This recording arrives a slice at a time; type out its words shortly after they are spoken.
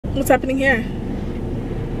What's happening here?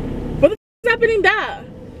 What the f is happening there?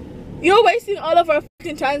 You're wasting all of our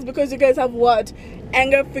fucking times because you guys have what?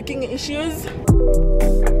 Anger freaking issues?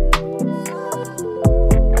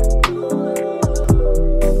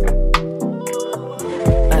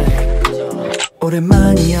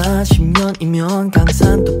 오랜만이야 10년이면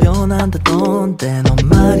강산 또 변한다던데 넌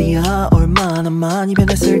말이야 얼마나 많이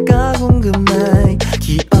변했을까 궁금해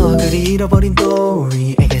기억을 잃어버린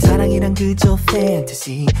도리에게 사랑이란 그저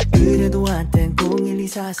fantasy 그래도 한땐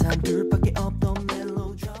 01243 둘밖에 없던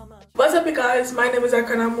멜로드라마. What's up you guys, my name is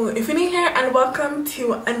Eckra Namu. If you're new here, and welcome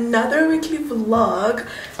to another weekly vlog.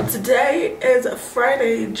 Today is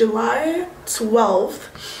Friday, July 12th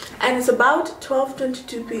and it's about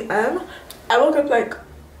 12:22 p.m. I woke up like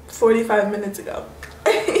 45 minutes ago.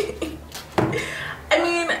 I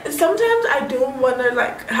mean, sometimes I do want to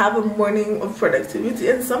like have a morning of productivity,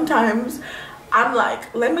 and sometimes I'm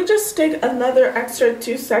like, let me just take another extra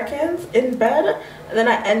 2 seconds in bed, and then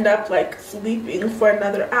I end up like sleeping for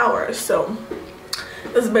another hour. So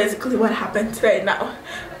that's basically what happened today. Now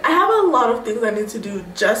I have a lot of things I need to do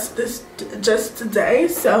just today,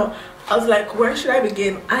 so I was like, where should I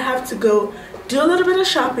begin? I have to go do a little bit of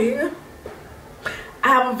shopping. I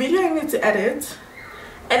have a video I need to edit,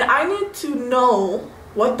 and I need to know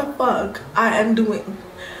what the fuck I am doing.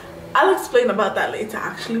 I'll explain about that later.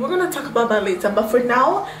 Actually, we're gonna talk about that later, but for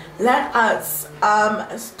now let us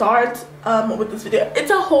start with this video. It's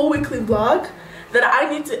a whole weekly vlog that I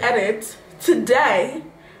need to edit today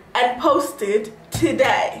and post it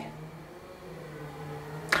today,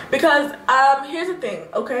 because here's the thing,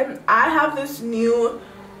 okay? I have this new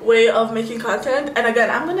way of making content, and again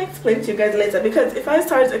I'm gonna explain to you guys later, because if I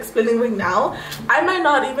start explaining right now I might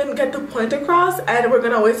not even get the point across and we're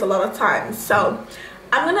gonna waste a lot of time. So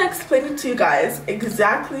I'm gonna explain it to you guys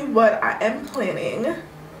exactly what I am planning.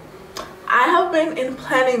 I have been in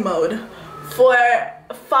planning mode for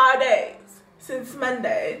 5 days since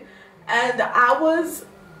Monday, and I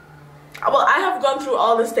have gone through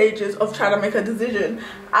all the stages of trying to make a decision.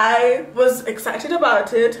 I was excited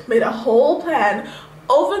about it, made a whole plan,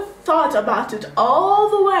 overthought about it all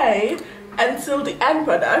the way until the end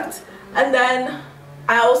product, and then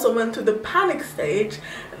I also went to the panic stage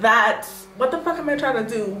that what the fuck am I trying to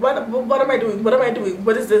do? What am I doing? What am I doing?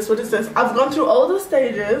 What is this? What is this? I've gone through all the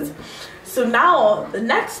stages, so now the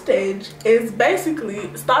next stage is basically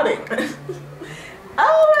starting.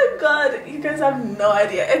 Oh my god, you guys have no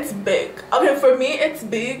idea. It's big. Okay, for me it's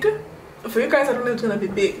big. For you guys, I don't know if it's gonna be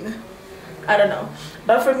big. I don't know,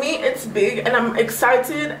 but for me it's big, and I'm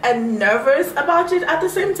excited and nervous about it at the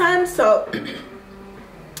same time. So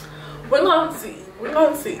we're gonna see.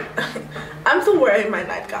 I'm still wearing my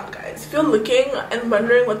nightgown, guys. If you're looking and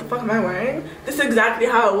wondering what the fuck am I wearing, this is exactly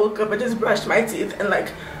how I woke up. I just brushed my teeth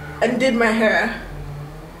and did my hair.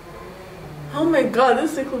 Oh my god,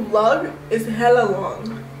 this single vlog is hella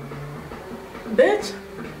long, bitch.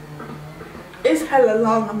 It's hella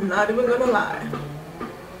long, I'm not even gonna lie.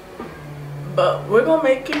 But we're gonna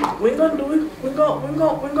make it. We're gonna do it. We're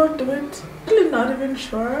gonna do it. Really not even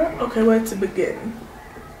sure. Okay, where to begin?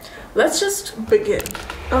 Let's just begin.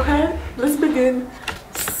 Okay, let's begin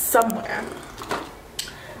somewhere.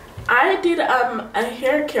 I did a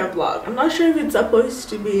hair care vlog. I'm not sure if it's supposed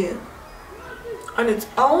to be on its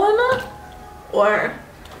own or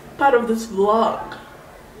part of this vlog.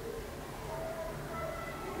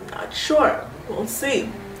 Not sure. We'll see.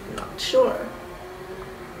 Not sure.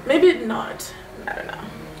 Maybe not. I don't know.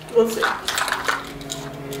 We'll see.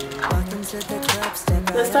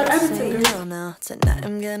 Let's start editing. Tonight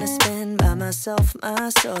I'm gonna spend by myself, my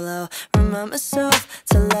solo. Remind myself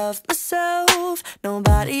to love myself.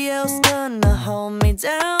 Nobody else gonna hold me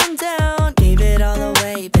down. Gave it all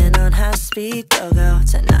away, been on high speed, go.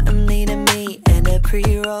 Tonight I'm needing me and a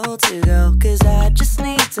pre-roll to go. Cause I just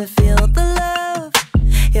need to feel the love.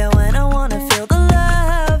 Yeah, when I wanna feel the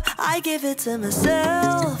love, I give it to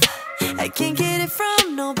myself. I can't get it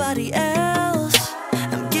from nobody else.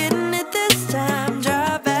 I'm getting it this time.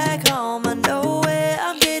 Drive back home, I know it.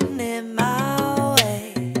 I'm getting it my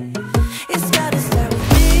way. It's gotta start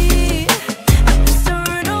with me. I'm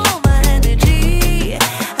restoring all my energy.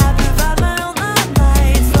 I provide my own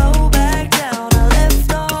light. Slow back down. I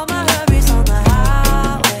left all my hurries on the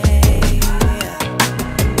highway.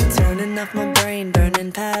 Turning off my brain,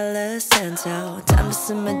 burning Palo Santo. Time to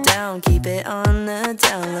simmer down, keep it on the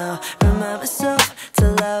down low. Remind myself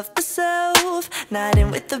to love myself. Not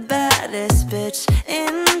in with the baddest bitch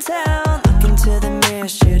in town. Look into the mirror,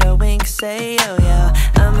 shoot a wink, say yo yo.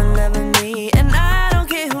 I'm in love with me, and I don't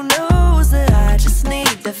care who knows that I just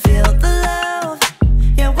need to feel the love.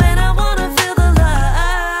 Yeah, when I wanna feel the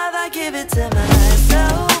love, I give it to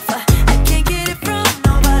myself.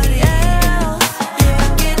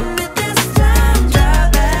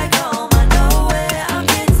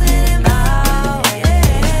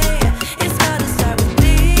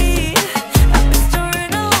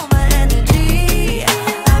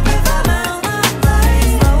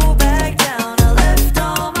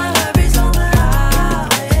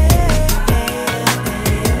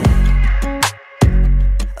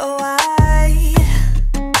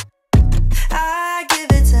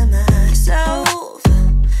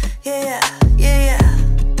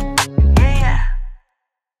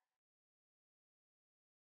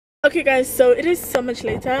 Okay guys, so it is so much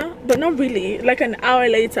later, but not really, like an hour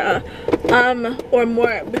later or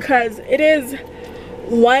more, because it is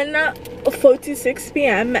 1:46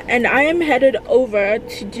 p.m. and I am headed over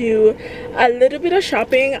to do a little bit of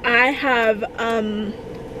shopping. I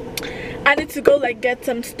need to go like get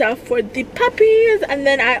some stuff for the puppies, and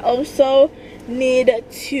then I also need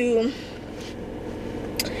to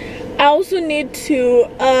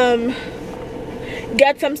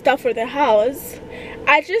get some stuff for the house.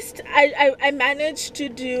 I managed to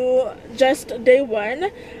do just day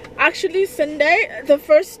one. Actually, Sunday, the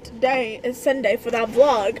first day is Sunday for that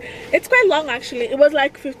vlog. It's quite long actually. It was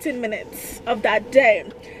like 15 minutes of that day.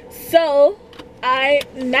 So I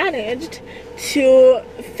managed to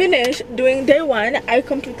finish doing day one. I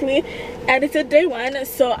completely edited day one,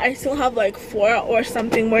 so I still have like 4 or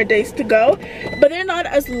something more days to go, but they're not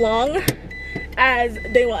as long as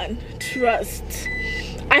day one, trust.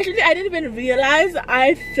 Actually, I didn't even realize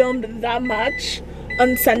I filmed that much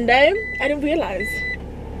on Sunday. I didn't realize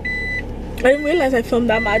I filmed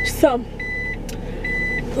that much. So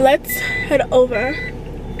let's head over.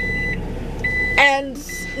 And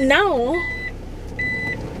now,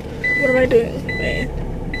 what am I doing? Wait.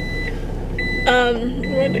 What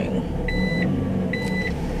am I doing?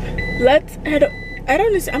 Let's head.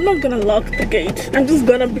 I'm not gonna lock the gate. I'm just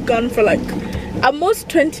gonna be gone for like almost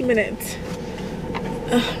 20 minutes.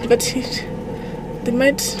 But they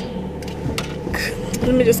might.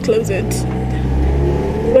 Let me just close it.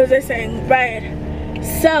 What was I saying? Right.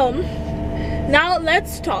 So now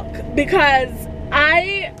let's talk, because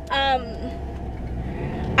I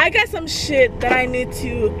got some shit that I need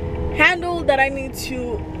to handle, that I need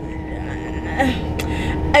to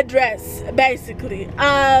address, basically.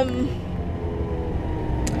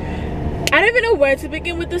 I don't even know where to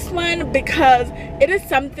begin with this one, because it is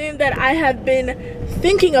something that I have been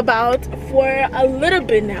thinking about for a little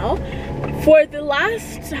bit now. For the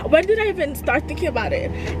last, when did I even start thinking about it?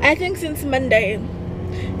 I think since Monday.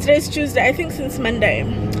 Today's Tuesday. I think since Monday.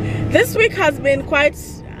 This week has been quite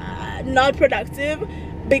not productive,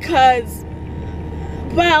 because,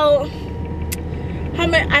 well, I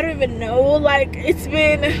don't even know. Like, it's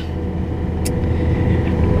been,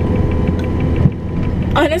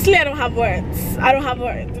 honestly, I don't have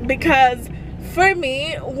words. Because for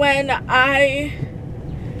me, when I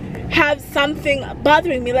have something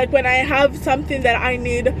bothering me, like when I have something that I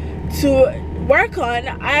need to work on,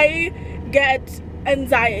 I get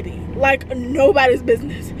anxiety like nobody's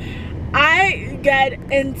business. I get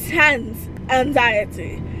intense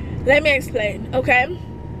anxiety. Let me explain, okay?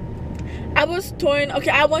 I was torn. Okay,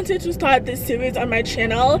 I wanted to start this series on my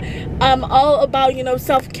channel, all about, you know,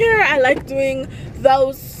 self-care. I like doing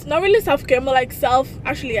those, not really self-care, more like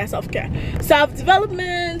self-care,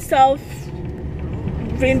 self-development,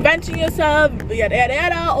 reinventing yourself, yada yada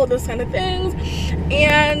yada, all those kind of things.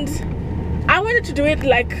 And I wanted to do it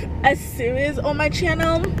like a series on my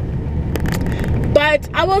channel, but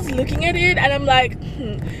I was looking at it and I'm like,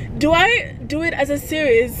 do I do it as a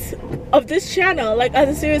series of this channel, like as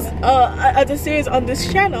a series on this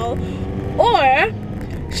channel, or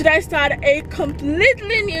should I start a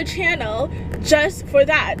completely new channel just for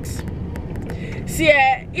that? So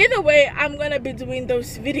yeah, either way, I'm gonna be doing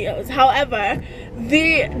those videos. However,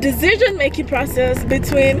 the decision-making process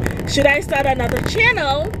between should I start another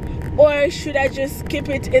channel or should I just keep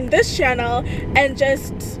it in this channel and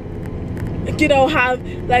just, you know, have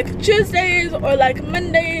like Tuesdays or like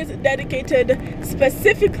Mondays dedicated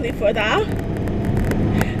specifically for that.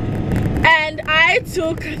 And I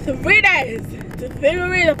took 3 days to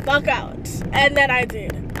figure it the fuck out, and then I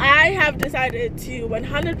did. I have decided to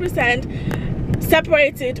 100%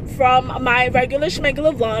 separate it from my regular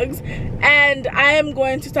schmegular vlogs, and I am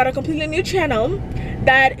going to start a completely new channel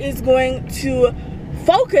that is going to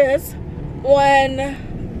focus on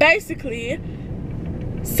basically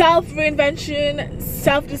self-reinvention,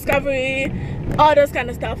 self-discovery, all those kind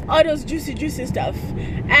of stuff, all those juicy stuff.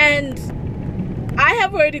 And I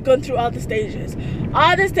have already gone through all the stages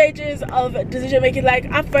of decision making. Like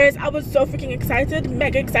at first I was so freaking excited,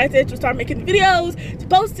 mega excited to start making videos, to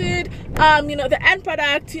post it, you know, the end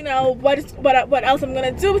product, you know, what else I'm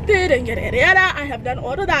gonna do with it, and yada yada yada. I have done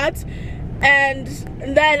all of that, and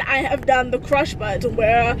then I have done the crush part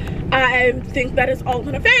where I think that it's all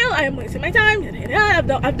gonna fail, I am wasting my time, yada yada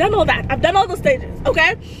yada. I've done all that, I've done all the stages,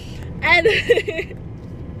 okay? And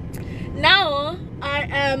now I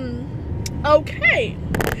am okay.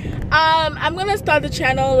 I'm gonna start the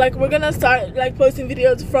channel, like we're gonna start like posting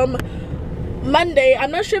videos from Monday.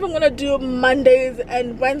 I'm not sure if I'm gonna do Mondays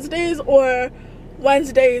and Wednesdays or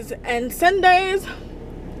Wednesdays and Sundays.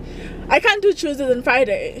 I can't do Tuesdays and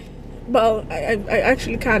Friday well, I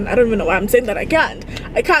actually can. I don't even know why I'm saying that I can't.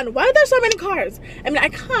 I can. Why are there so many cars? I mean, I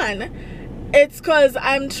can. It's because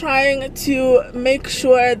I'm trying to make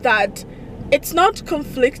sure that it's not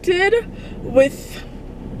conflicted with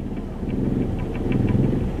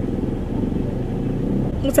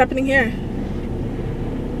what's happening here.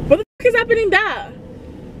 What the fuck is happening there?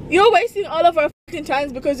 You're wasting all of our fucking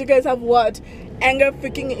times because you guys have what? Anger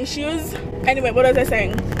freaking issues? Anyway, what was I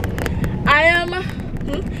saying? I am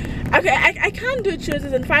okay, I can do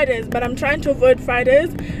Tuesdays and Fridays, but I'm trying to avoid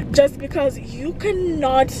Fridays just because you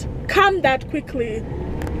cannot come that quickly.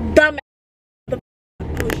 Dumb. Oh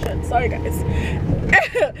shit, sorry guys.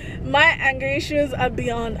 My anger issues are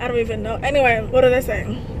beyond, I don't even know. Anyway, what was I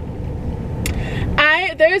saying?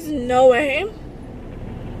 There's no way.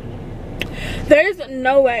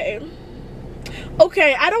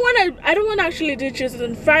 Okay, I don't want to actually do Tuesdays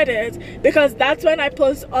and Fridays because that's when I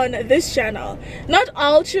post on this channel. Not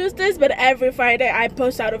all Tuesdays, but every Friday I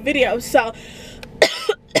post out a video. So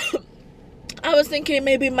I was thinking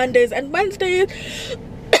maybe Mondays and Wednesdays.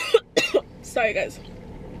 Sorry guys.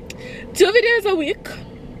 2 videos a week.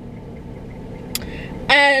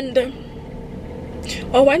 And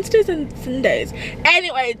or Wednesdays and Sundays.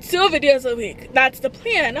 Anyway, 2 videos a week. That's the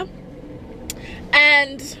plan.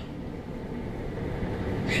 And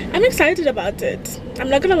I'm excited about it. I'm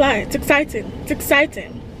not gonna lie, it's exciting. It's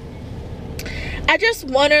exciting. I just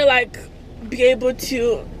wanna like be able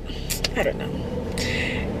to, I don't know.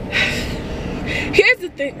 Here's the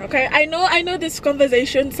thing, okay? I know this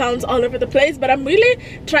conversation sounds all over the place, but I'm really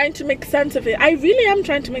trying to make sense of it. I really am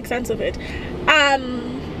trying to make sense of it.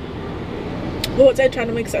 What was I trying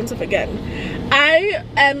to make sense of again? I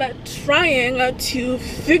am trying to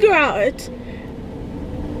figure out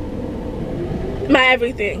my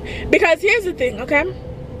everything, because here's the thing, okay?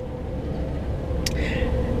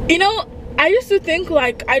 You know, I used to think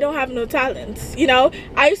like I don't have no talents, you know?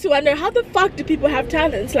 I used to wonder, how the fuck do people have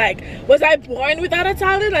talents? Like, was I born without a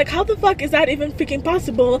talent? Like, how the fuck is that even freaking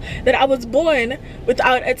possible that I was born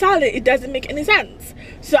without a talent? It doesn't make any sense.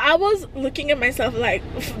 So I was looking at myself like,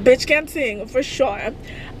 bitch can't sing for sure.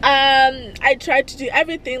 I tried to do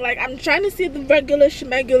everything. Like, I'm trying to see the regular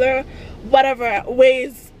schmegular whatever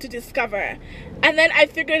ways to discover, and then I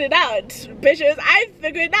figured it out, bitches. I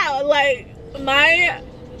figured it out. Like, my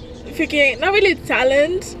freaking, not really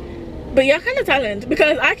talent, but yeah, kind of talent,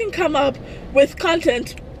 because I can come up with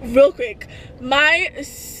content real quick. My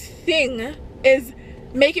thing is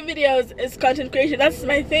making videos, is content creation. That's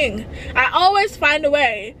my thing. I always find a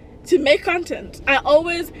way to make content.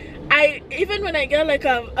 Even when I get like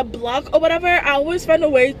a block or whatever, I always find a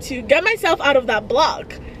way to get myself out of that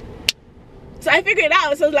block. So I figured it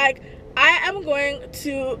out. So like, I am going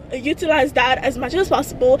to utilize that as much as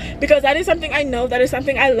possible, because that is something I know, that is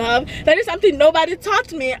something I love, that is something nobody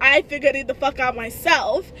taught me. I figured it the fuck out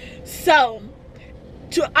myself. So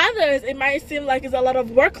to others it might seem like it's a lot of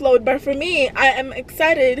workload, but for me, I am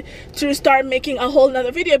excited to start making a whole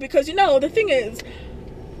nother video, because you know, the thing is,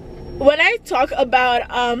 when I talk about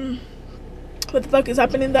what the fuck is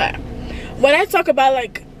happening there, when I talk about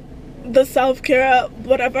like the self-care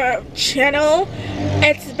whatever channel,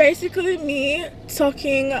 it's basically me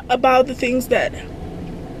talking about the things that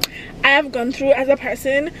I have gone through as a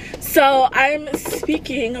person. So I'm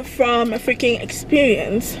speaking from a freaking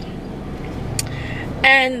experience,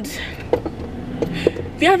 and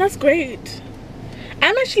yeah, that's great.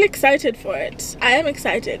 I'm actually excited for it. I am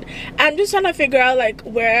excited. I'm just trying to figure out like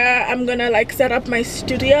where I'm gonna like set up my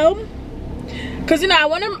studio, because you know,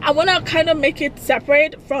 I wanna kind of make it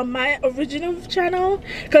separate from my original channel,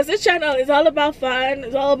 because this channel is all about fun.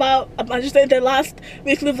 It's all about, I'm just saying, the last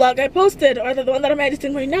weekly vlog I posted, or the one that I'm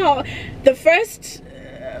editing right now, the first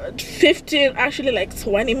 15, actually like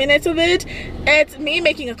 20 minutes of it, it's me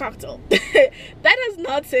making a cocktail. That does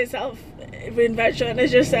not say self-reinvention, it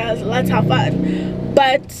just says let's have fun.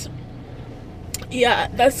 But yeah,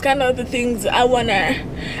 that's kind of the things I wanna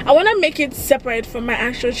make it separate from my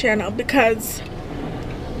actual channel, because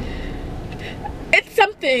it's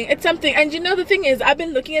something. And you know, the thing is, I've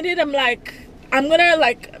been looking at it, I'm like, I'm gonna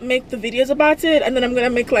like make the videos about it, and then I'm gonna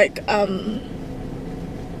make like I'm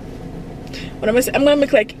gonna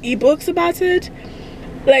make like ebooks about it.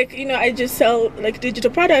 Like, you know, I just sell like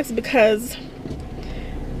digital products, because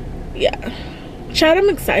yeah, child, I'm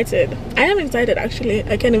excited. I am excited, actually.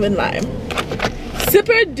 I can't even lie.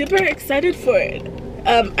 Super duper excited for it.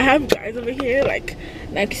 I have guys over here like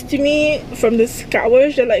next to me from this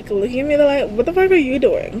couch. They're like looking at me, they're like, what the fuck are you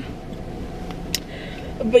doing?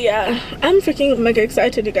 But yeah, I'm freaking mega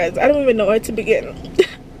excited, you guys. I don't even know where to begin.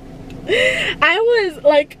 I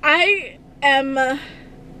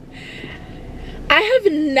I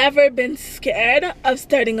have never been scared of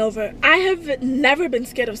starting over. I have never been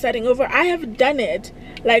scared of starting over. I have done it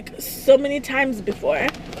like so many times before,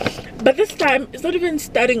 but this time it's not even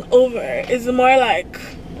starting over. It's more like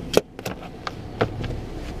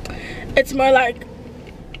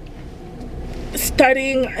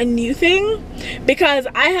starting a new thing, because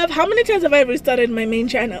I have, how many times have I restarted my main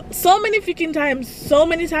channel? So many freaking times, so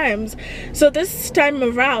many times. So this time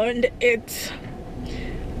around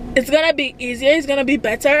it's gonna be easier, it's gonna be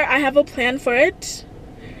better. I have a plan for it.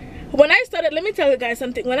 When I started, let me tell you guys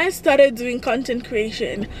something. When I started doing content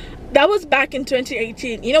creation, that was back in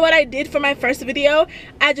 2018. You know what I did for my first video?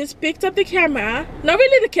 I just picked up the camera. Not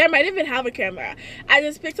really the camera, I didn't even have a camera. I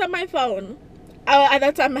just picked up my phone. At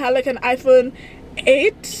that time I had like an iPhone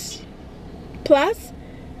 8 plus.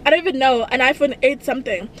 I don't even know, an iPhone 8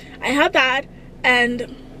 something. I had that,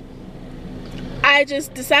 and I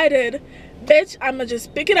just decided, bitch, I'ma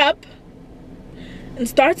just pick it up and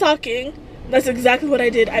start talking. That's exactly what I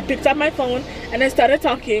did. I picked up my phone and I started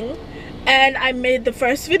talking, and I made the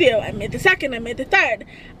first video, I made the second, I made the third.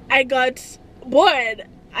 I got bored.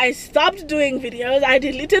 I stopped doing videos. I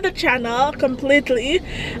deleted the channel completely,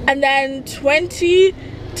 and then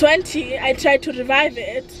 2020 I tried to revive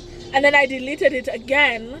it, and then I deleted it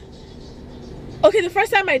again. Okay, the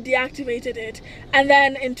first time I deactivated it, and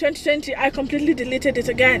then in 2020 I completely deleted it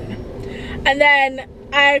again, and then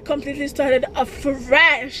I completely started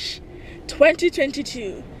afresh.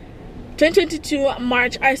 2022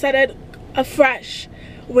 March I started afresh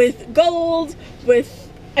with goals, with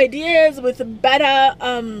ideas, with better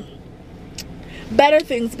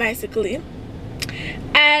things basically.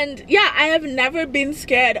 And yeah, I have never been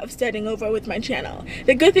scared of starting over with my channel.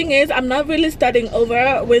 The good thing is I'm not really starting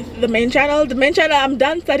over with the main channel. The main channel, I'm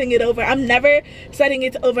done starting it over. I'm never starting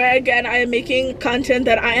it over again. I am making content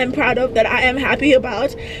that I am proud of, that I am happy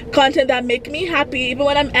about, content that make me happy. Even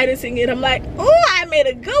when I'm editing it, I'm like, oh, I made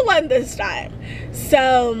a good one this time.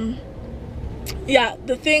 So yeah,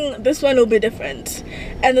 this one will be different,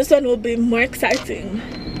 and this one will be more exciting.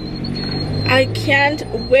 I can't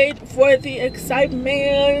wait for the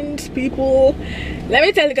excitement, people. Let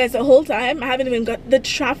me tell you guys, the whole time I haven't even got, the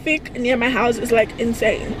traffic near my house is like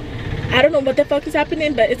insane. I don't know what the fuck is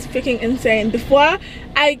happening, but it's freaking insane. Before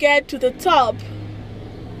I get to the top,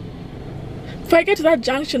 before I get to that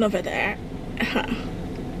junction over there,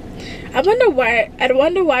 I wonder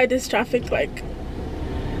why this traffic, like,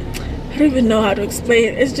 I don't even know how to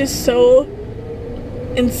explain. It's just so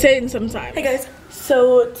insane sometimes. Hey guys,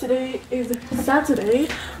 so today is Saturday.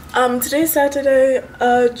 Today's Saturday,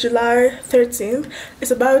 July 13th.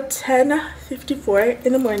 It's about 10:54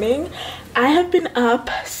 in the morning. I have been up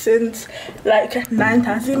since like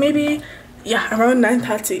 9:30 maybe. Yeah, around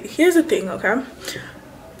 9:30. Here's the thing, okay?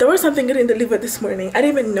 There was something getting delivered this morning. I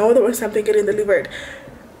didn't even know there was something getting delivered.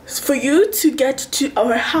 For you to get to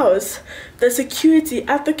our house, the security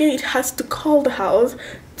at the gate has to call the house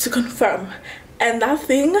to confirm. And that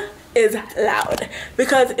thing is loud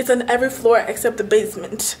because it's on every floor except the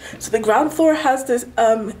basement. So the ground floor has this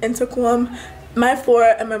intercom. My floor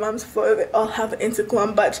and my mom's floor, they all have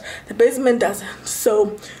intercom, but the basement doesn't.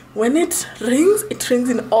 So when it rings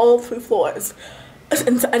in all 3 floors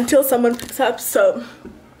until someone picks up. So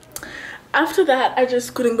after that, I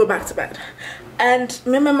just couldn't go back to bed. And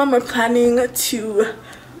me and my mom were planning to,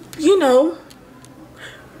 you know,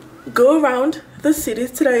 go around the city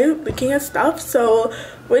today looking at stuff. So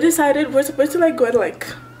we decided we're supposed to like go at like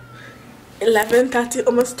 11:30,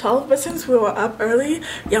 almost 12, but since we were up early,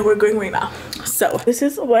 yeah, we're going right now. So this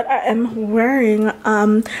is what I am wearing.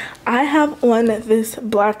 I have on this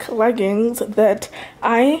black leggings that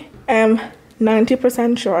I am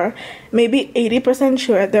 90% sure, maybe 80%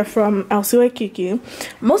 sure they're from Elsie Waikiki.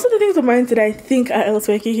 Most of the things I'm wearing today I think are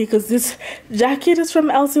Elsie Waikiki, because this jacket is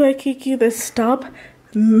from Elsie Waikiki. This top,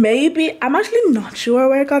 maybe, I'm actually not sure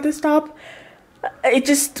where I got this top. It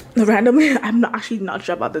just randomly, I'm actually not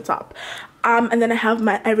sure about the top. And then I have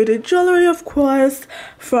my everyday jewelry, of course,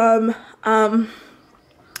 from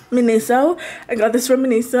Miniso. I got this from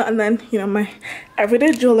Miniso, and then, you know, my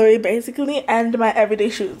everyday jewelry basically, and my everyday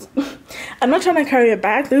shoes. I'm not trying to carry a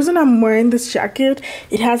bag. The reason I'm wearing this jacket,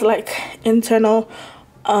 it has like internal,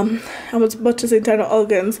 I was about to say internal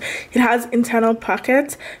organs. It has internal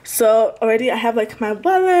pockets, so already I have like my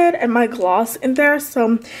wallet and my gloss in there.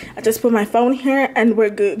 So I just put my phone here and we're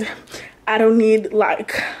good. I don't need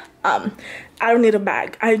like I don't need a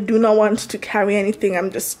bag. I do not want to carry anything. I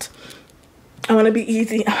want to be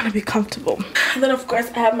easy, I want to be comfortable. And then of course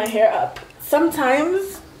I have my hair up.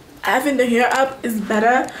 Sometimes having the hair up is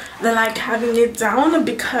better than like having it down,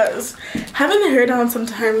 because having the hair down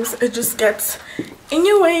sometimes it just gets in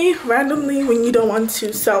your way randomly when you don't want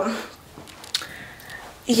to. So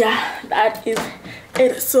yeah, that is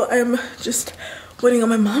it. So I'm just waiting on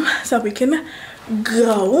my mom so we can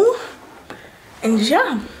go. And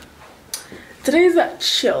yeah, today is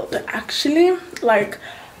chilled actually. Like,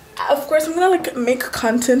 of course I'm gonna like make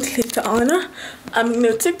content later on, you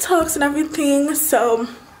know, TikToks and everything. So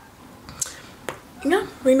yeah,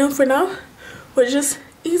 right now for now we're just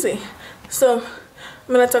easy. So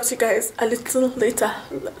I'm gonna talk to you guys a little later.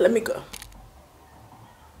 Let me go.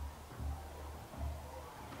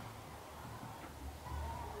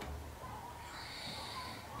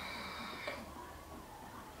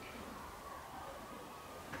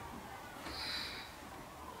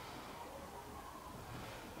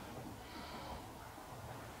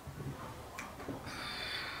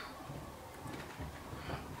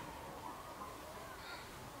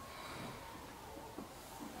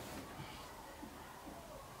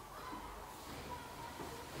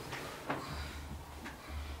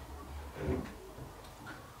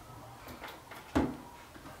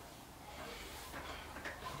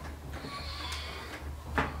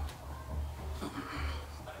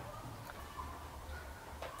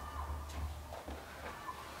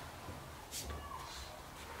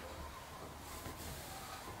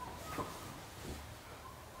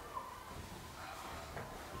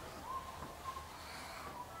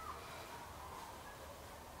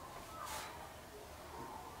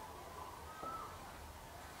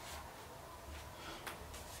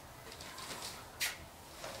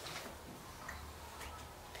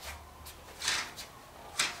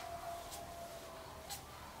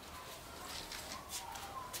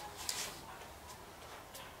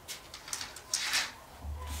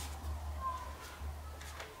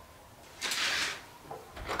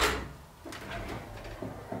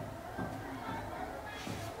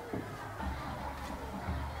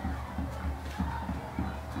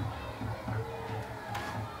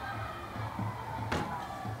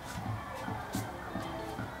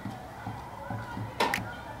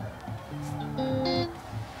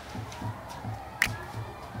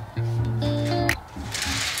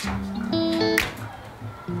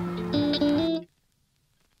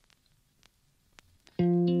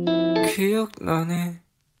 기억나네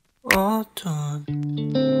어두운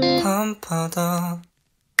밤바다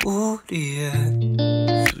우리의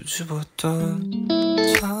수줍었던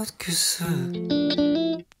첫 키스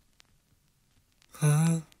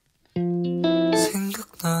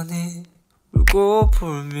생각나니 울고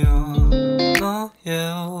불며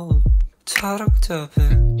너의 옷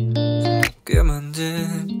차락잡은 꽤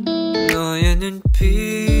만든 너의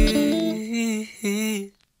눈빛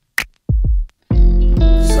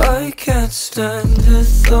I can't stand the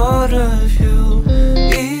thought of you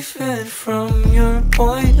even from your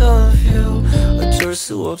point of view 어쩔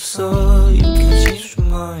수 없어 you can't change your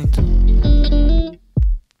mind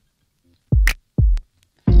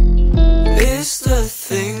It's the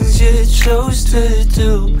things you chose to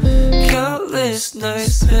do countless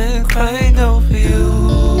nights spent crying over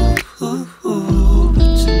you but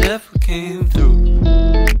you never came through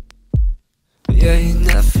yeah you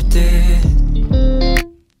never did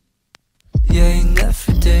Yeah, you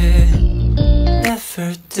never did,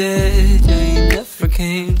 never did, yeah, you never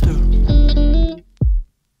came through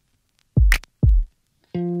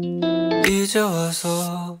이제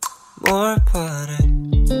와서 뭘 바래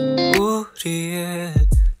우리의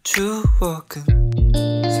추억은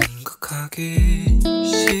생각하기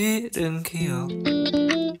싫은 기억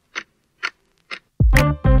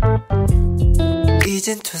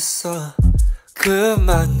이젠 됐어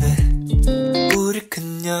그만해 우리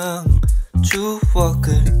그냥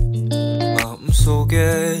추억을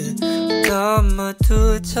마음속에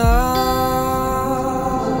담아두자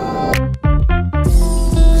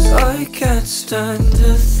Cause I can't stand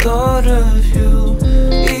the thought of you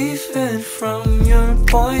even from your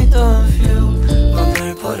point of view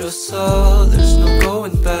맘을 버렸어 There's no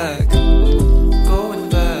going back Going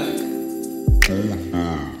back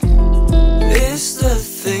It's the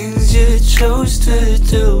things you chose to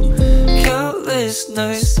do Countless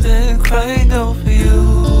nights spent crying over you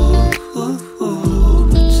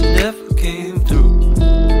but you never came through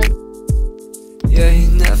Yeah, you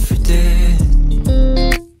never did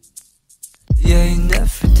Yeah, you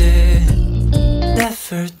never did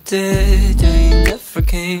Never did Yeah, you never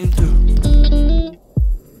came through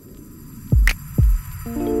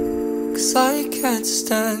Cause I can't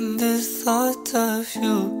stand the thought of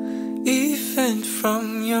you even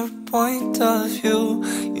from your point of view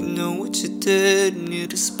You know what you did and you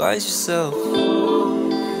despise yourself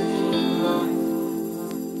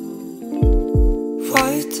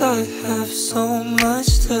Why'd I have so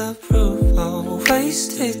much to prove? about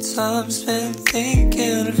wasted time spent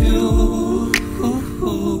thinking of you.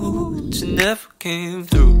 But you never came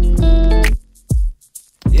through.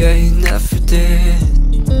 Yeah, you never did.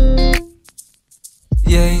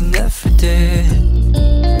 Yeah, you never did.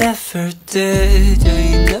 Never did. Yeah,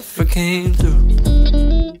 you never came through.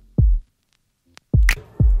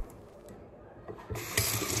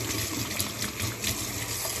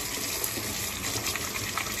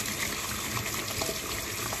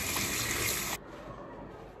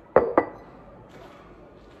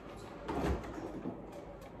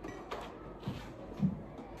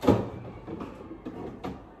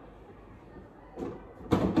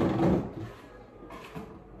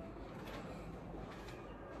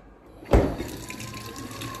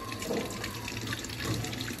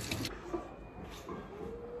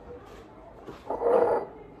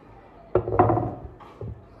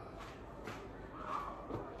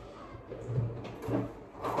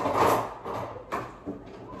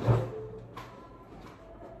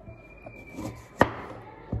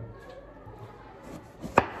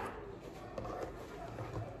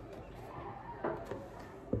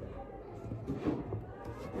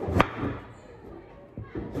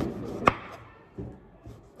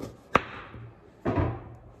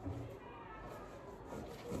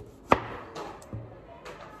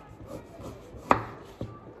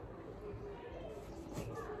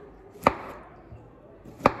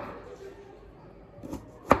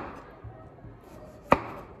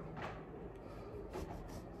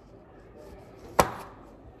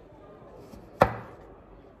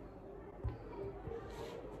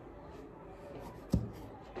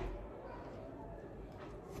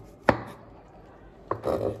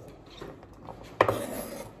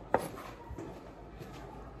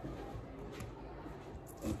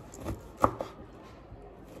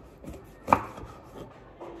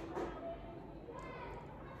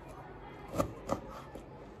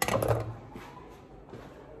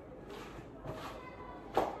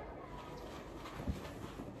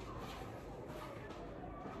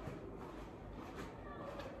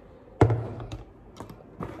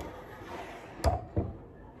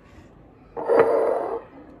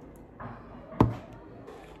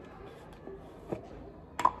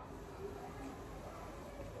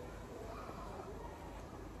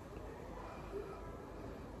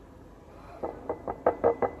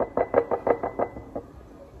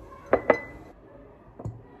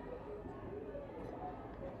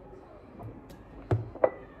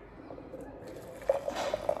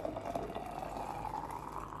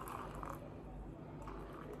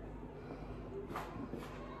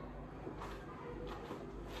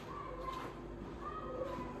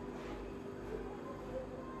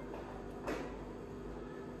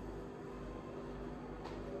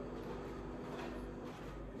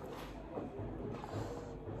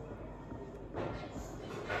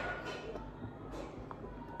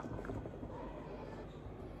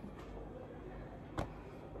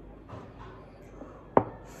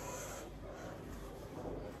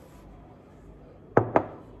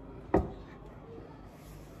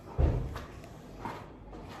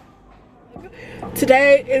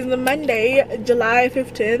 Today is the Monday, July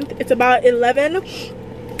 15th. It's about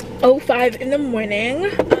 11:05 in the morning.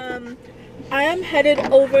 I am headed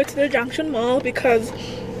over to the Junction Mall because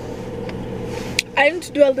I need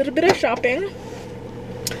to do a little bit of shopping.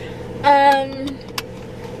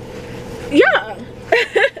 Yeah.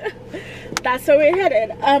 That's where we're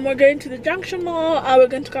headed. We're going to the Junction Mall, we're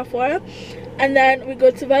going to Carrefour, and then we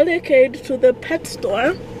go to Valley Arcade to the pet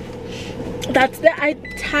store. That's the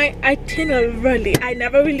itinerary. I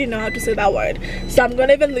never really know how to say that word, so I'm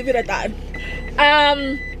gonna even leave it at that.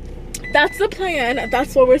 That's the plan.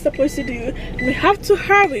 That's what we're supposed to do. We have to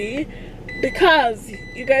hurry because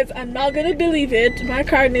you guys are not gonna believe it. My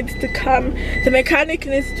car needs to come. The mechanic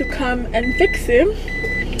needs to come and fix it.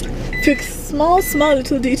 Fix small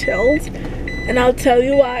little details, and I'll tell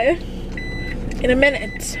you why in a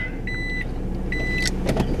minute.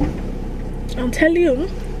 I'll tell you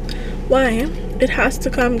why it has to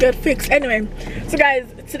come get fixed. Anyway, so guys,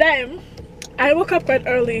 today I woke up quite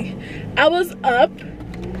early. I was up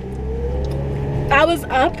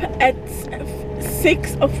at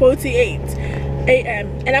 6:48 a.m.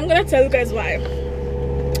 and I'm gonna tell you guys why.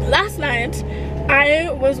 Last night I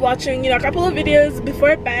was watching, a couple of videos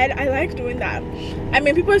before bed. I like doing that. I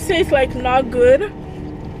mean, people say it's like not good,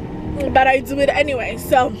 but I do it anyway.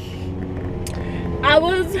 So I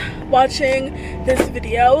was watching this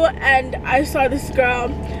video and I saw this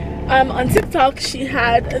girl on TikTok. She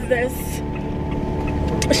had this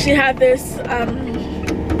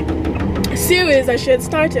series that she had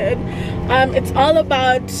started. It's all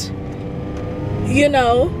about,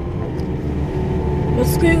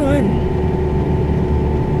 What's going on?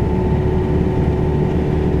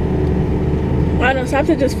 I don't know,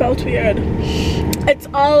 something just felt weird. It's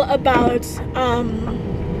all about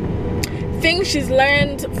things she's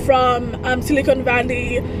learned from Silicon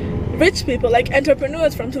Valley rich people, like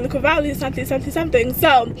entrepreneurs from Silicon Valley, something.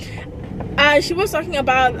 So she was talking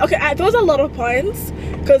about, okay, there was a lot of points,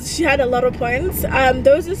 because she had a lot of points.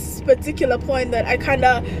 There was this particular point that I kind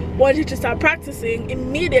of wanted to start practicing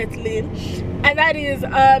immediately, and that is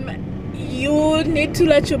you need to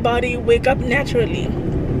let your body wake up naturally.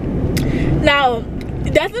 Now,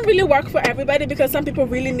 it doesn't really work for everybody, because some people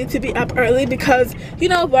really need to be up early because, you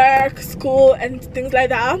know, work, school, and things like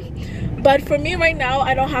that. But for me right now,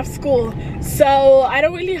 I don't have school, so I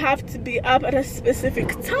don't really have to be up at a specific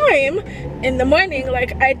time in the morning.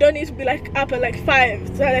 Like, I don't need to be like up at like 5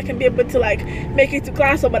 so that I can be able to like make it to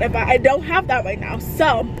class or whatever. I don't have that right now.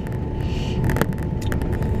 So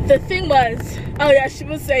the thing was, oh yeah, she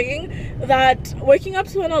was saying that waking up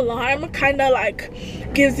to an alarm kind of like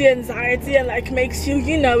gives you anxiety and like makes you,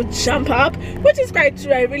 you know, jump up, which is quite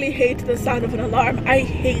true. I really hate the sound of an alarm. I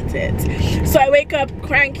hate it. So I wake up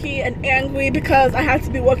cranky and angry because I have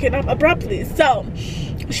to be woken up abruptly. So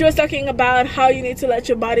she was talking about how you need to let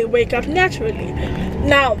your body wake up naturally.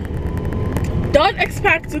 Now, don't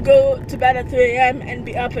expect to go to bed at 3 a.m. and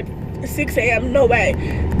be up at 6 a.m. No way.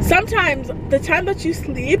 Sometimes the time that you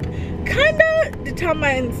sleep kind of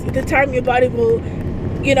determines the time your body will,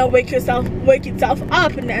 you know, wake itself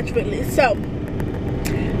up naturally. So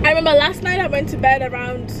I remember last night I went to bed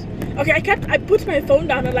around, okay, I put my phone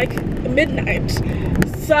down at like midnight.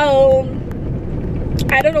 So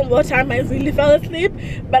I don't know what time I really fell asleep,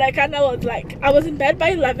 but I kind of was like, I was in bed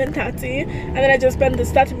by 11:30, and then I just spent the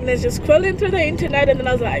 30 minutes just scrolling through the internet, and then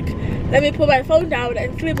I was like, let me put my phone down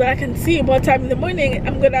and sleep so I can see what time in the morning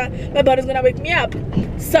my body's gonna wake me up.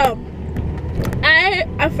 So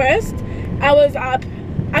at first I was up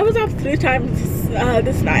 3 times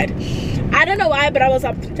this night. I don't know why, but I was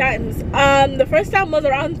up 3 times. The first time was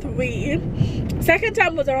around 3. Second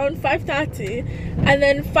time was around 5:30, and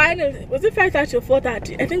then finally, was it 5:30 or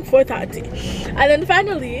 4:30? I think 4:30. And then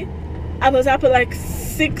finally I was up at like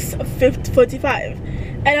 6:45,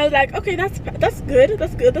 and I was like, okay, that's good,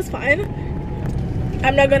 that's fine.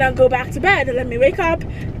 I'm not gonna go back to bed. Let me wake up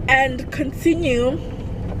and continue.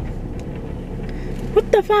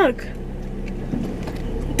 What the fuck?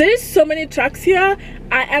 There's so many trucks here.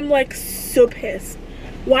 I am like so pissed.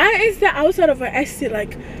 Why is the outside of our estate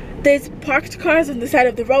like, there's parked cars on the side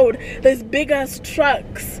of the road, there's big ass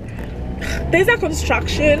trucks, there's a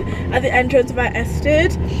construction at the entrance of our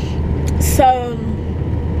estate. So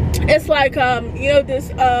it's like you know,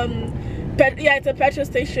 this yeah, it's a petrol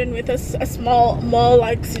station with a small mall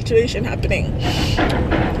like situation happening.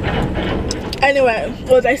 Anyway,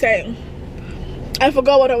 what was I saying? I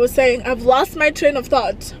forgot what I was saying. I've lost my train of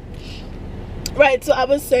thought. Right, so I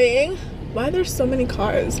was saying, why are there so many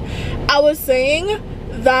cars? I was saying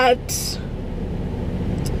that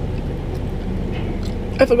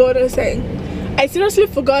I forgot what I was saying. I seriously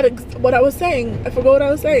forgot what I was saying. I forgot what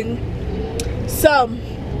I was saying. So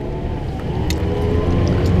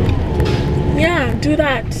yeah, do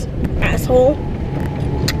that, asshole.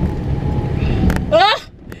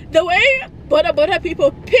 The way Buddha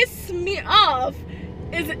people piss me off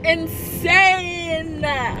is insane.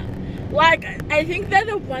 Like, I think they're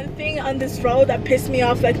the one thing on this road that pissed me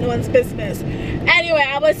off like no one's business. Anyway,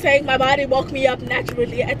 I was saying my body woke me up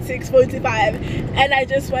naturally at 6:45, and I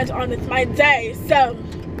just went on with my day. So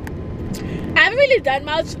I haven't really done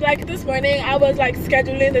much. Like this morning I was like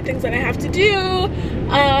scheduling the things that I have to do.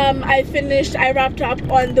 I wrapped up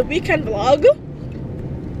on the weekend vlog.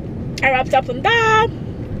 I wrapped up on that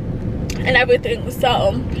and everything.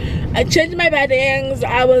 So I changed my beddings.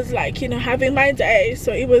 I was like, you know, having my day,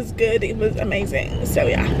 so it was good, it was amazing. So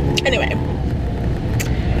yeah, anyway,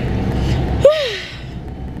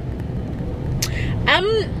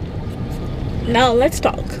 now let's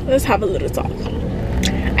talk. Let's have a little talk.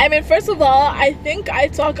 I mean, first of all, I think I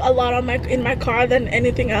talk a lot in my car than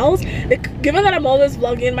anything else. Like, given that I'm always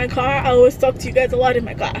vlogging in my car, I always talk to you guys a lot in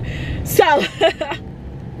my car. So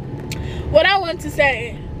what I want to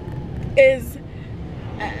say is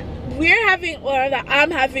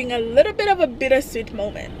I'm having a little bit of a bittersweet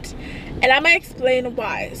moment, and I'm gonna explain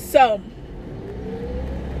why. So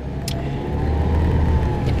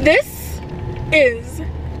this is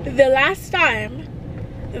the last time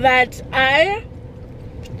that I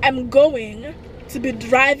am going to be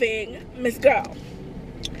driving Miss Girl.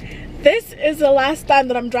 This is the last time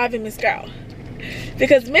that I'm driving Miss Girl,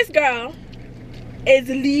 because Miss Girl is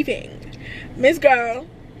leaving. Miss Girl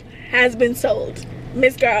has been sold.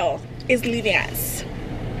 Miss Girl is leaving us.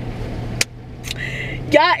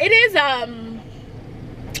 Yeah, it is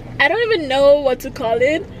I don't even know what to call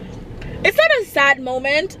it. It's not a sad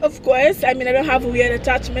moment, of course. I mean, I don't have a weird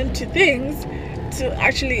attachment to things. To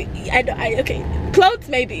actually, okay, clothes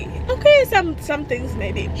maybe. Okay, some things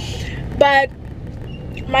maybe. But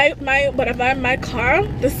my car,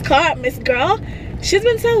 this car, Miss Girl, she's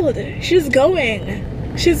been sold. She's going.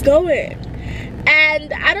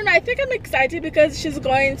 And I don't know, I think I'm excited because she's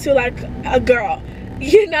going to like a girl,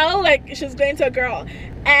 you know, like she's going to a girl.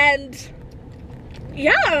 And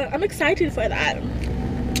yeah, I'm excited for that.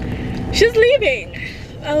 She's leaving.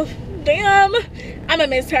 Oh damn, I'ma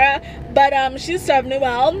miss her. But she served me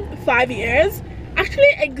well. 5 years,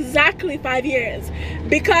 actually exactly 5 years,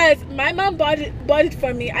 because my mom bought it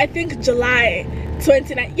for me, I think July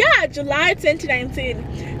 2019. Yeah, July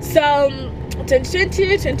 2019. So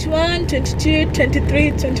 2020, 21, 22,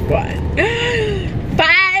 23, 24.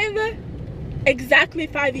 Exactly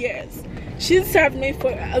 5 years. She served me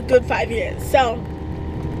for a good 5 years. So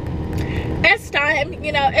it's time,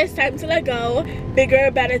 you know, it's time to let go.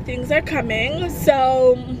 Bigger, better things are coming.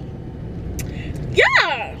 So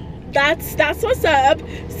yeah, that's what's up.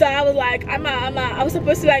 So I was like, I was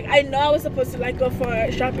supposed to like, I know I was supposed to like go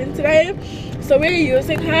for shopping today. So we're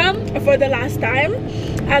using her for the last time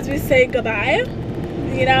as we say goodbye,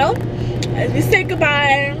 you know, as we say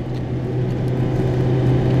goodbye.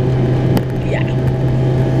 Yeah,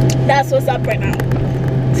 that's what's up right now.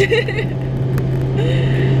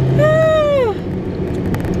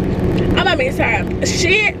 I'ma miss her.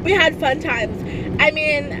 We had fun times. I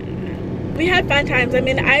mean, we had fun times. I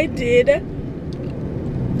mean, I did.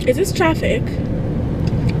 Is this traffic?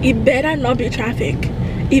 It better not be traffic.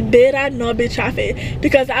 It better not be traffic,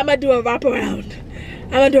 because I'ma do a wraparound.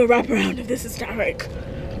 If this is traffic.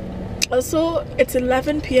 Also, it's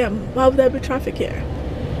 11 p.m. Why would there be traffic here?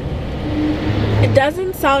 It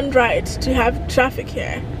doesn't sound right to have traffic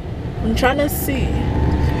here. I'm trying to see.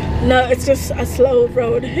 No, it's just a slow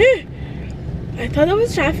road. I thought there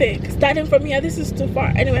was traffic. Starting from here, this is too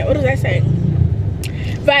far. Anyway, what was I saying?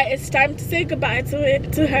 Right, it's time to say goodbye to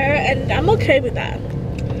her, and I'm okay with that.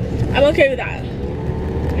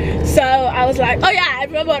 So I was like, oh yeah, I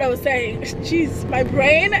remember what I was saying. Jeez, my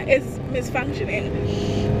brain is misfunctioning.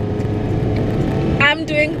 I'm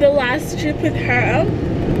doing the last trip with her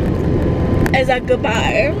as a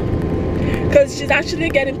goodbye, because she's actually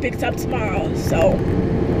getting picked up tomorrow. So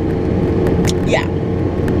yeah,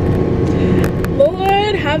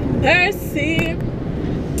 Lord have mercy.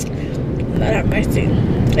 Lord have mercy.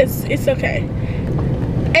 It's okay.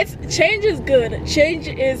 Change is good. Change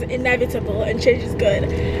is inevitable, and change is good.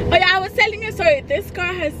 Oh yeah, I was telling you, sorry, this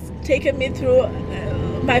car has taken me through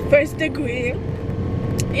my first degree.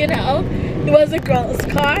 You know, it was a girl's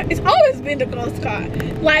car. It's always been the girl's car.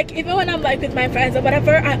 Like, even when I'm like with my friends or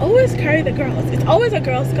whatever, I always carry the girls. It's always a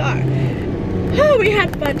girl's car. Oh, we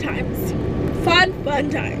had fun times. Fun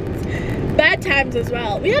times. Bad times as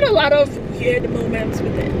well. We had a lot of weird moments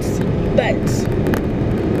with it, but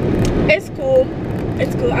it's cool.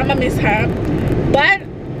 I'ma miss her, but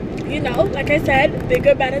you know, like I said,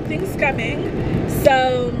 bigger, better things coming.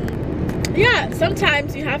 So yeah,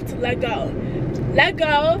 sometimes you have to let go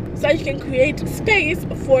so you can create space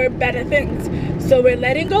for better things. So we're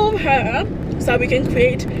letting go of her so we can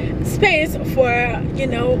create space for, you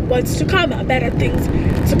know, what's to come, better things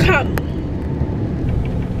to come.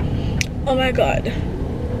 Oh my god,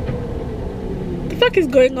 the fuck is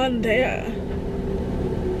going on there?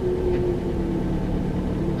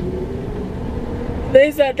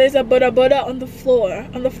 There's a boda on the floor,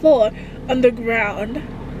 on the ground,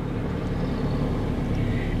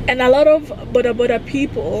 and a lot of boda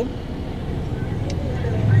people.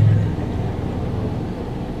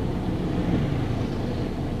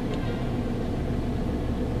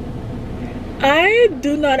 I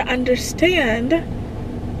do not understand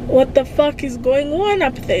what the fuck is going on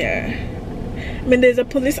up there. I mean, there's a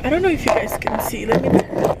police. I don't know if you guys can see. Let me turn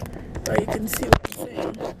so you can see what I'm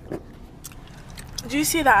saying. Do you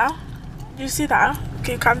see that? Do you see that?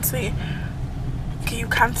 Okay, you can't see. Okay, you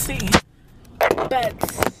can't see. But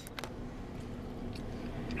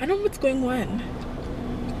I don't know what's going on.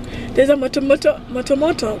 There's a moto.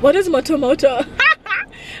 What is moto? Moto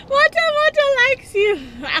likes you.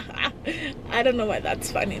 I don't know why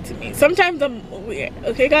that's funny to me. Sometimes I'm weird.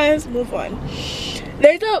 Okay, guys, move on.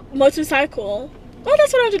 There's a motorcycle. Oh,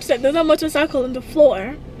 that's what I wanted to say. There's a motorcycle on the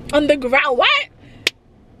floor, on the ground. What?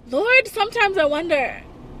 Lord, sometimes I wonder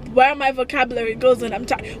where my vocabulary goes when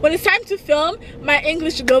when it's time to film. My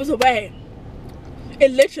English goes away.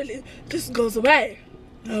 It literally just goes away.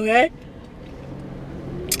 Okay.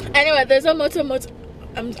 Anyway, there's a moto.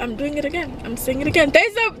 I'm doing it again. I'm saying it again.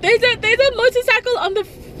 There's a motorcycle on the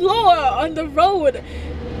floor on the road,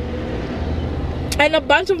 and a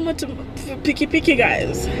bunch of picky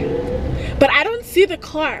guys. But I don't see the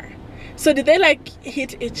car. So did they like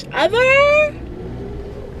hit each other?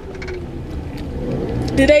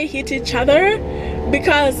 Did they hit each other?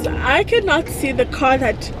 Because I could not see the car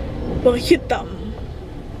that will hit them.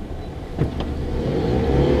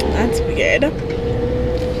 That's weird.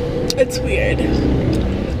 It's weird.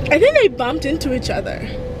 I think they bumped into each other.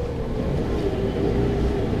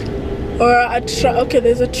 Or a truck. Okay,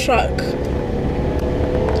 there's a truck.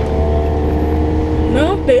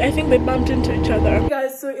 No, I think they bumped into each other. Hey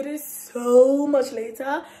guys, so it is so much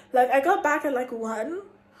later. Like, I got back at like 1.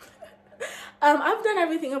 I've done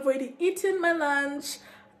everything. I've already eaten my lunch.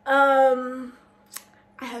 I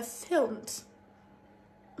have filmed.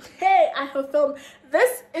 Hey, I have filmed.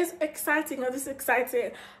 This is exciting. This is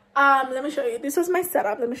exciting. Let me show you. This was my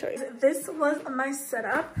setup. Let me show you. This was my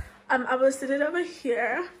setup. I was sitting over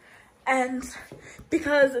here, and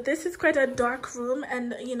because this is quite a dark room,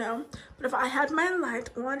 and you know, but if I had my light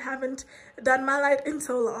on, haven't done my light in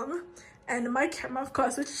so long, and my camera, of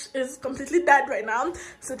course, which is completely dead right now.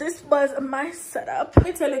 So this was my setup. Let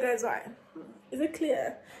me tell you guys why. Is it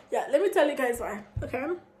clear? Yeah, let me tell you guys why. Okay,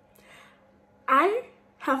 I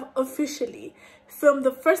have officially filmed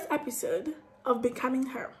the first episode of Becoming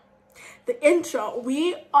Her. The intro,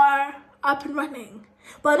 we are up and running.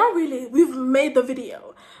 Well, not really, we've made the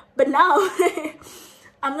video, but now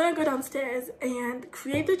I'm gonna go downstairs and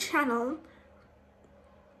create the channel.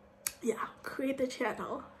 Yeah, create the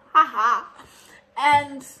channel. Haha.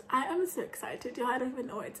 And I am so excited, y'all. I don't even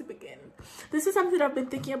know where to begin. This is something I've been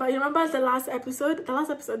thinking about. You remember the last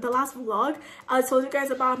vlog, I told you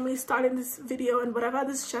guys about me starting this video and whatever,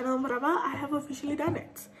 this channel and whatever. I have officially done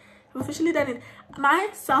it. I've officially done it. My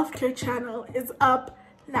self-care channel is up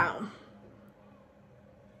now.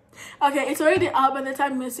 Okay, it's already up by the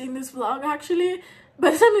time you're seeing this vlog, actually.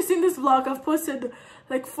 By the time you're seeing this vlog, I've posted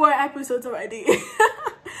like 4 episodes already.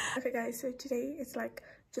 Okay guys, so today it's like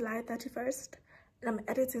July 31st. And I'm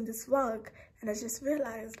editing this vlog, and I just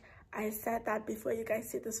realized I said that before you guys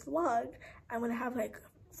see this vlog, I'm gonna have like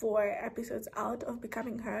 4 episodes out of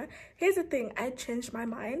Becoming Her. Here's the thing, I changed my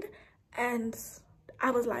mind, and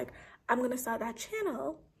I was like, I'm gonna start that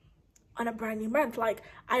channel on a brand new month. Like,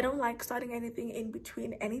 I don't like starting anything in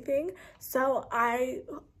between anything, so I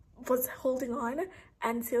was holding on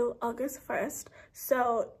until August 1st.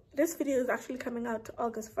 So this video is actually coming out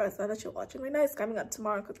August 1st. Now that you're watching right now, it's coming out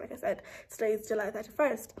tomorrow, because like I said, today is July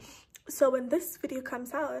 31st. So when this video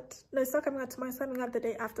comes out, no, it's not coming out tomorrow, it's coming out the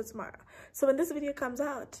day after tomorrow. So when this video comes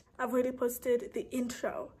out, I've already posted the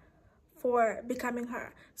intro for Becoming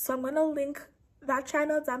Her. So I'm gonna link that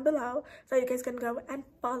channel down below so you guys can go and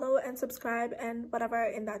follow and subscribe and whatever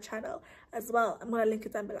in that channel as well. I'm gonna link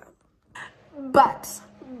it down below. But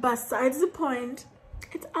besides the point,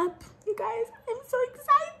 it's up, you guys. I'm so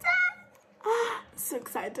excited. So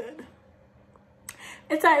excited.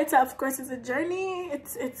 It's of course it's a journey.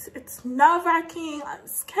 It's nerve-wracking. I'm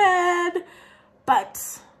scared,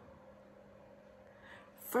 but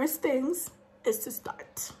first things is to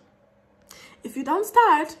start. If you don't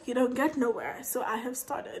start, you don't get nowhere. So I have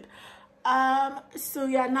started. So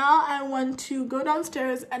yeah, now I want to go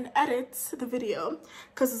downstairs and edit the video,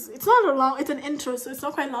 because it's not a long, it's an intro, so it's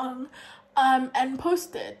not quite long, and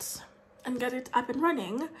post it and get it up and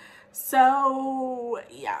running. So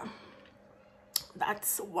yeah,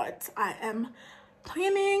 that's what I am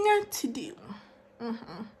planning to do.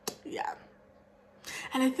 Yeah.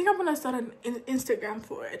 And I think I'm gonna start an Instagram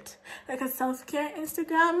for it, like a self-care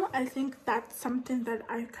Instagram. I think that's something that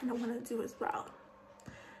I kind of want to do as well.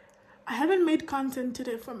 I haven't made content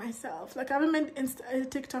today for myself. Like, I haven't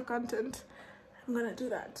made TikTok content. I'm gonna do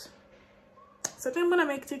that. So I think I'm gonna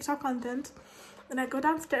make TikTok content, then I go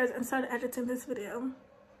downstairs and start editing this video.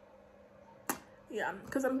 Yeah,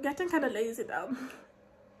 because I'm getting kind of lazy though.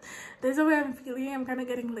 There's a way I'm feeling. I'm kind of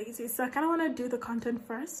getting lazy, so I kind of want to do the content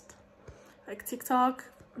first, like TikTok,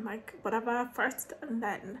 like whatever first, and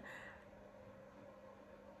then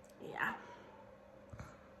yeah.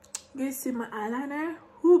 You guys see my eyeliner?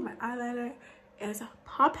 Ooh, my eyeliner is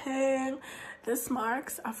popping. These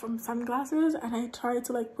marks are from sunglasses, and I tried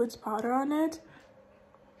to like put powder on it.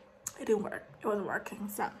 It didn't work. It wasn't working.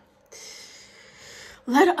 So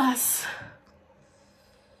let us.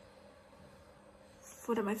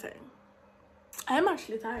 What am I saying? I am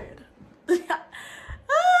actually tired.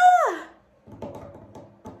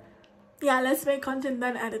 Yeah, let's make content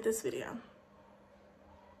then edit this video.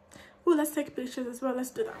 Ooh, let's take pictures as well. Let's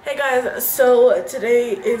do that. Hey guys, so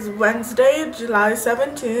today is Wednesday, July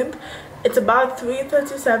 17th. It's about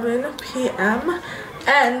 3:37 p.m.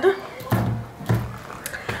 and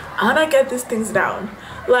I wanna get these things down.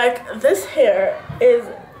 Like, this hair is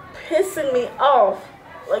pissing me off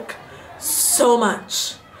like so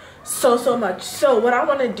much. So much. So what I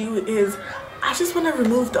want to do is I just want to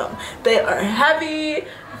remove them. They are heavy,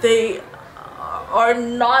 they are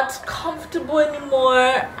not comfortable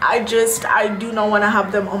anymore. I do not want to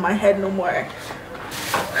have them on my head no more,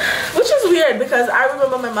 which is weird because I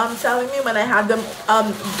remember my mom telling me when I had them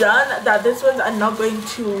done that these ones are not going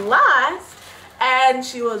to last, and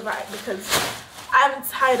she was right because I'm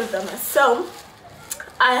tired of them. So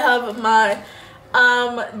I have my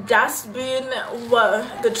dustbin,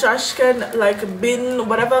 the trash can, like bin,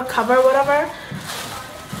 whatever, cover, whatever.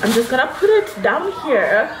 I'm just gonna put it down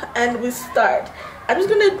here and we start. I'm just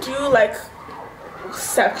gonna do like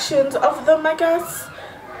sections of them, I guess,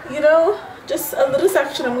 you know, just a little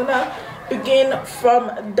section. I'm gonna begin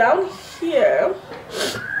from down here.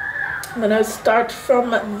 I'm gonna start from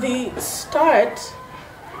the start.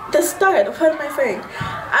 What am I saying?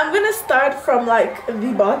 I'm gonna start from like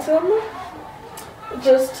the bottom.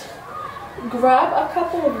 Just grab a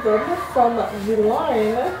couple of them from the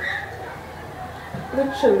line,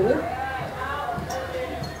 literally.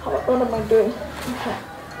 What am I doing? Okay,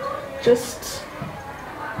 just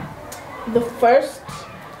the first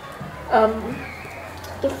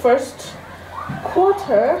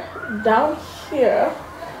quarter down here.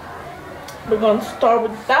 We're gonna start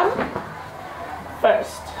with them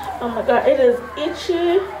first. Oh my god, it is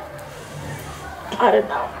itchy. I don't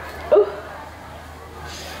know. Ooh.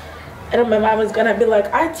 And my mom is gonna be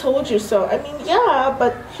like, I told you so. I mean, yeah,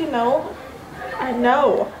 but you know, I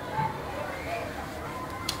know.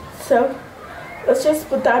 So let's just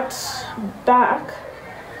put that back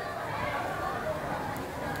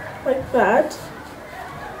like that,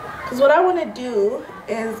 because what I want to do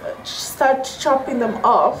is start chopping them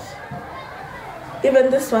off.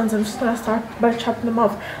 Even this ones, I'm just gonna start by chopping them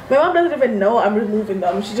off. My mom doesn't even know I'm removing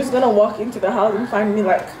them. She's just gonna walk into the house and find me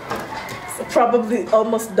like probably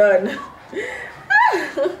almost done.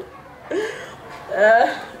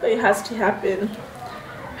 But it has to happen.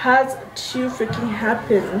 Has to freaking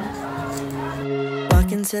happen.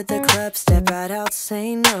 Walk into the club, step right out,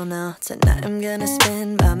 say no. Tonight I'm gonna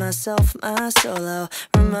spend by myself, my solo.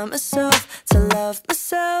 Remind myself to love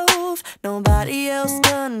myself. Nobody else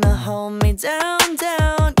gonna hold me down.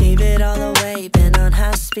 Gave it all away, been on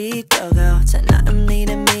high speed, go. Tonight I'm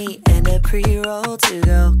needing me and a pre-roll to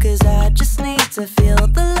go. Cause I just need to feel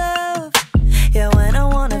the love. Yeah, when I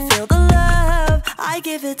wanna feel the love, I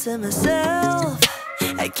give it to myself.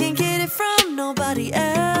 I can't get it from nobody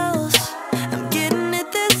else. I'm getting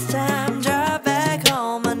it this time. Drive back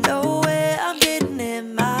home, I know where I'm getting it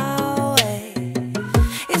my way.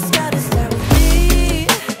 It's gotta start with me.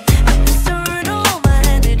 I'm storing all my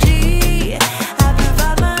energy. I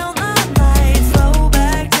provide my own light. Slow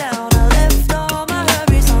back down, I left all my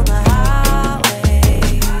hurries on the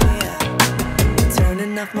highway.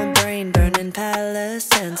 Turning off my brain, burning Palo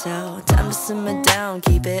Santo. Time to simmer down,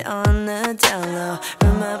 keep it on the down low.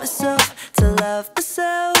 Remind myself to love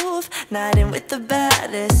myself. Night in with the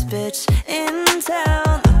baddest bitch in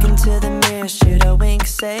town. Look into the mirror, shoot a wink,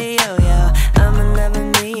 say oh yeah. I'm in love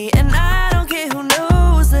with me and I don't care who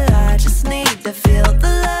knows that. I just need to feel the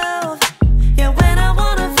love. Yeah, when I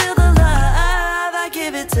wanna feel the love, I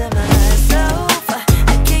give it to myself.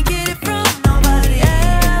 I can't get it from nobody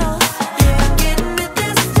else. Yeah, I'm getting it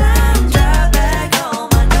this time. Drive back home,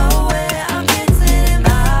 I know where I'm getting it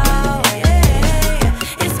my way.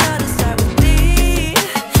 It's gotta start with me.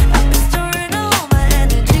 I've been storing all my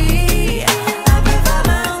energy. I provide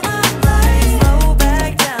my own light. Slow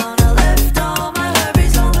back down, I left all my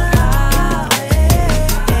hurries on the highway.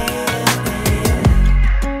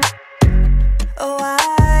 Oh,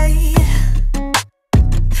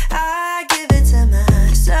 I give it to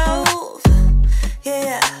myself.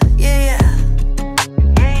 Yeah.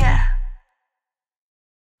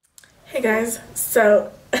 Hey guys,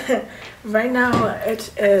 so right now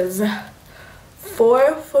it is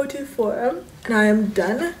 4:44 and I am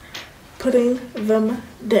done putting them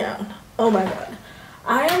down. Oh my god,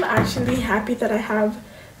 I am actually happy that I have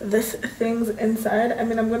these things inside. I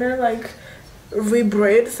mean, I'm gonna like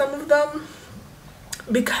rebraid some of them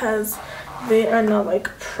because they are not like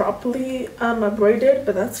properly braided,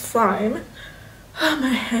 but that's fine. Oh, my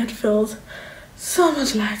head feels so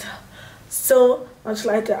much lighter, so much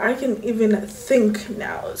lighter. I can even think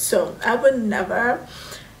now. So I would never,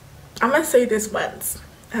 I'm gonna say this once,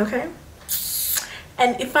 okay?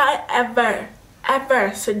 And if I ever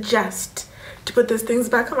ever suggest to put those things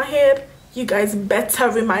back on my head, you guys better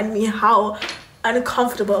remind me how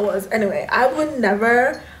uncomfortable it was. Anyway, I would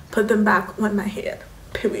never put them back on my head,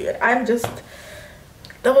 period.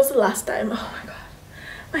 That was the last time. Oh my god,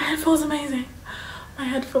 my head feels amazing. My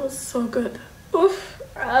head feels so good. Oof.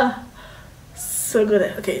 So good.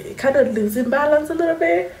 Okay, kind of losing balance a little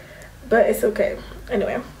bit, but it's okay.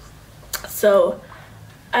 Anyway, so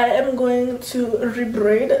I am going to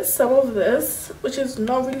rebraid some of this, which is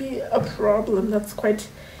not really a problem. That's quite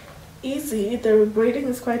easy. The rebraiding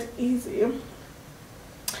is quite easy,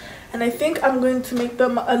 and I think I'm going to make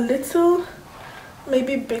them a little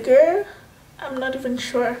maybe bigger. I'm not even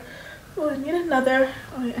sure. Oh, I need another.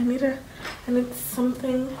 Oh, I need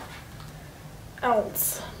something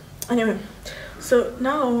else. Anyway, so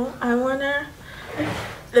now I wanna,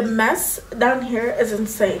 the mess down here is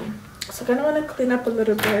insane, so I kind of want to clean up a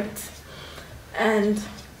little bit, and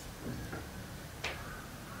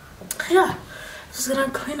yeah, just gonna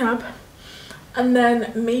clean up and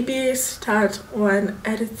then maybe start on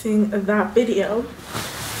editing that video.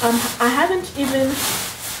 I haven't even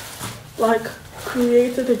like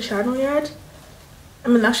created a channel yet. I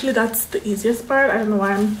mean, actually that's the easiest part. I don't know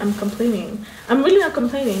why I'm complaining. I'm really not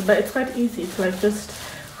complaining, but it's quite easy to like just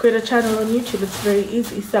create a channel on YouTube. It's very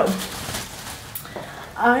easy. So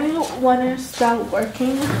I want to start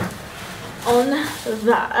working on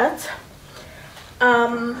that.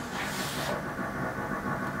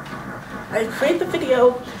 I create the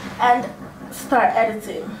video and start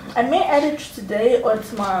editing. I may edit today or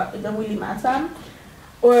tomorrow, it don't really matter,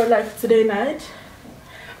 or like today night,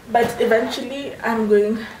 but eventually I'm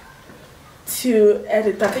going to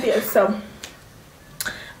edit that video. So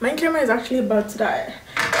my camera is actually about to die.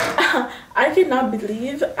 I cannot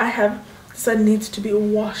believe I have said needs to be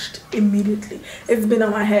washed immediately. It's been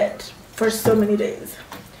on my head for so many days.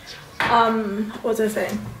 What was I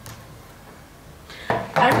saying?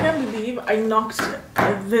 I can't believe I knocked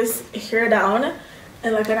this hair down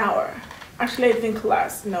in like an hour. Actually, I think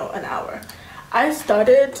less, no, an hour. I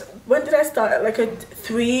started, when did I start? Like at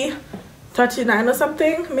 3:39 or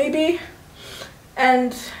something, maybe.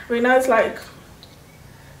 And right now it's like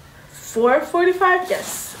 4:45.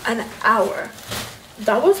 Yes, an hour.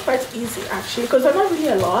 That was quite easy actually, because they're not really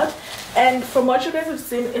a lot, and from what you guys have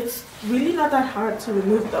seen, it's really not that hard to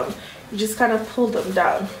remove them. You just kind of pull them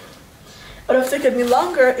down. It would have taken me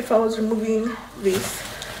longer if I was removing these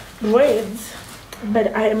braids,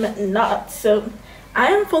 but I am not. So I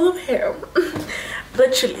am full of hair.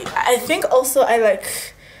 Literally. I think also I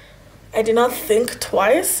did not think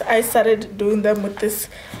twice. I started doing them with this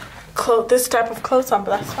type of clothes on,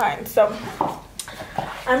 but that's fine. So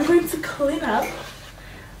I'm going to clean up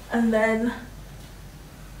and then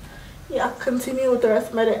yeah, continue with the rest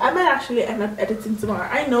of my day. I might actually end up editing tomorrow.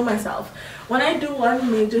 I know myself. When I do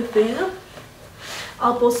one major thing,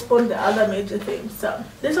 I'll postpone the other major thing. So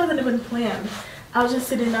this wasn't even planned. I was just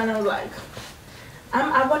sitting down and I was like,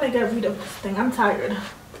 I want to get rid of this thing. I'm tired.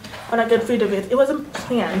 I want to get rid of it. It wasn't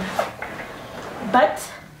planned, but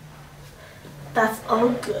that's all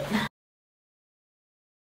good.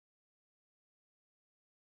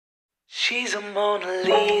 She's a Mona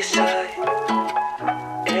Lisa.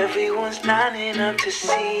 Everyone's lining up to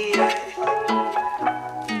see her.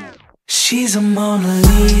 She's a Mona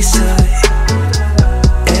Lisa.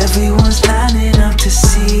 Everyone's lining up to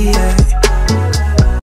see her.